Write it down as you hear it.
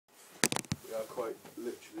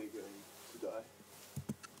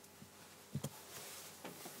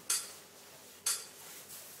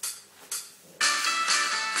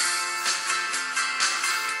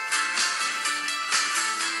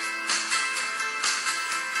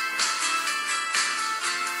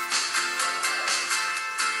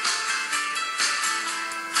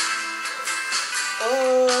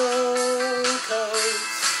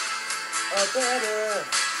better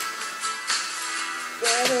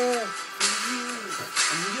for you,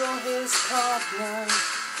 and you're his partner.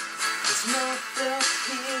 It's not that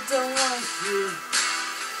he don't want you,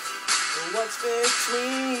 but what's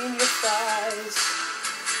between your thighs?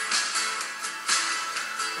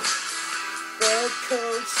 But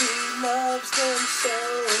Coach, he loves them so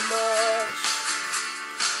much,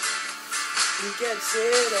 he gets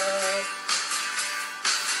it up.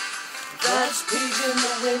 That's Peej in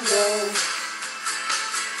the window,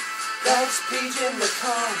 that's Peej in the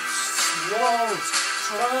Cotswolds,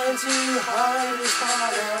 trying to hide his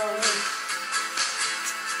hardon,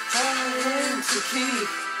 trying to keep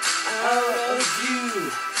out of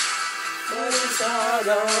view, but his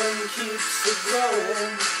hardon keeps it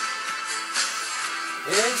growing.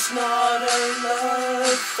 It's not a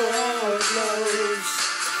love for clothes,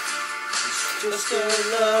 it's just a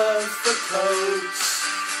love for coats.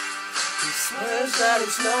 He swears that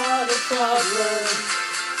it's not a problem,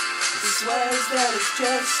 he swears that it's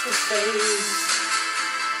just a phase.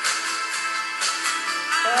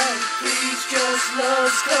 And Peej just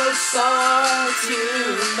loves coats far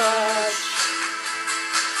too much.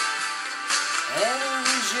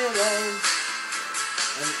 Every Gillette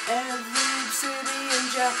and every obsidian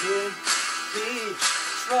jacket, Peej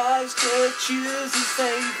tries to choose his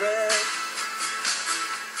favorite,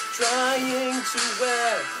 trying to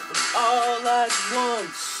wear them all at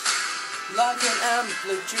once, like an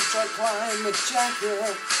amplitude try climb a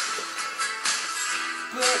jacket.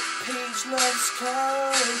 But Peej loves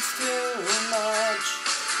coats too much,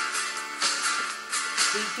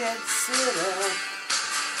 he gets it up.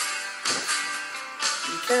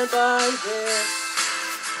 You can't buy this,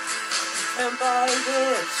 you can't buy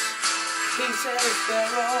this. He says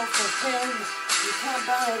they're all for him, you can't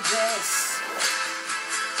buy this.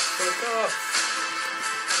 Fuck off.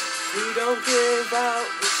 We don't give out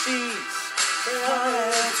receipts for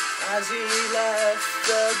it. As he left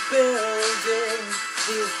the building,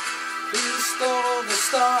 he stole the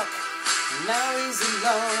stock, now he's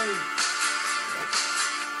alone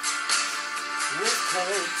with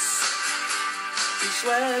coats. He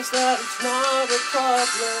swears that it's not a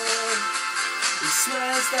problem, he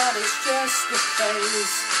swears that it's just a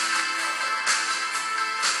phase.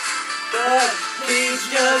 But Peej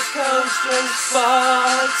just comes just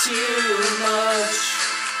far too much.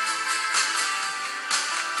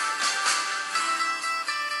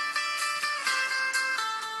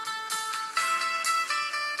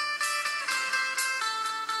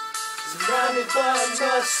 Surrounded by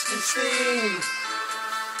musky steam,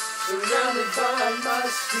 surrounded by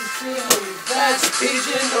musky steam. That's Peej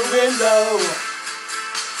in the window,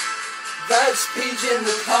 that's Peej in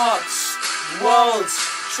the Cotswolds,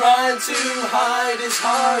 trying to hide his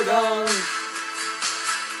hardon,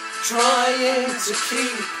 trying to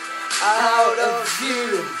keep out of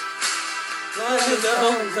view. The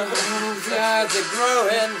guys are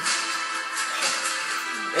growing.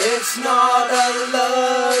 It's not a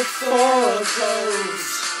love for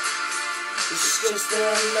clothes, it's just a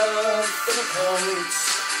love for coats.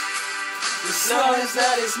 He swears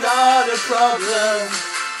that it's not a problem,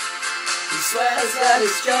 he swears that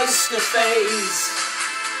it's just a phase.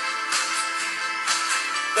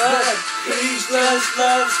 But Peej just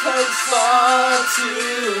loves coats far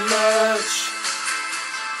too much.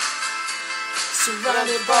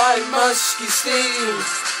 Surrounded by musky steam,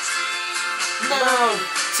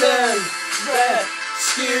 mountain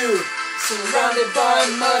rescue. Surrounded by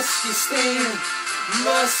musky steam,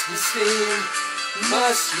 musky steam,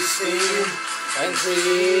 musky steam, and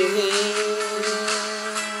cream.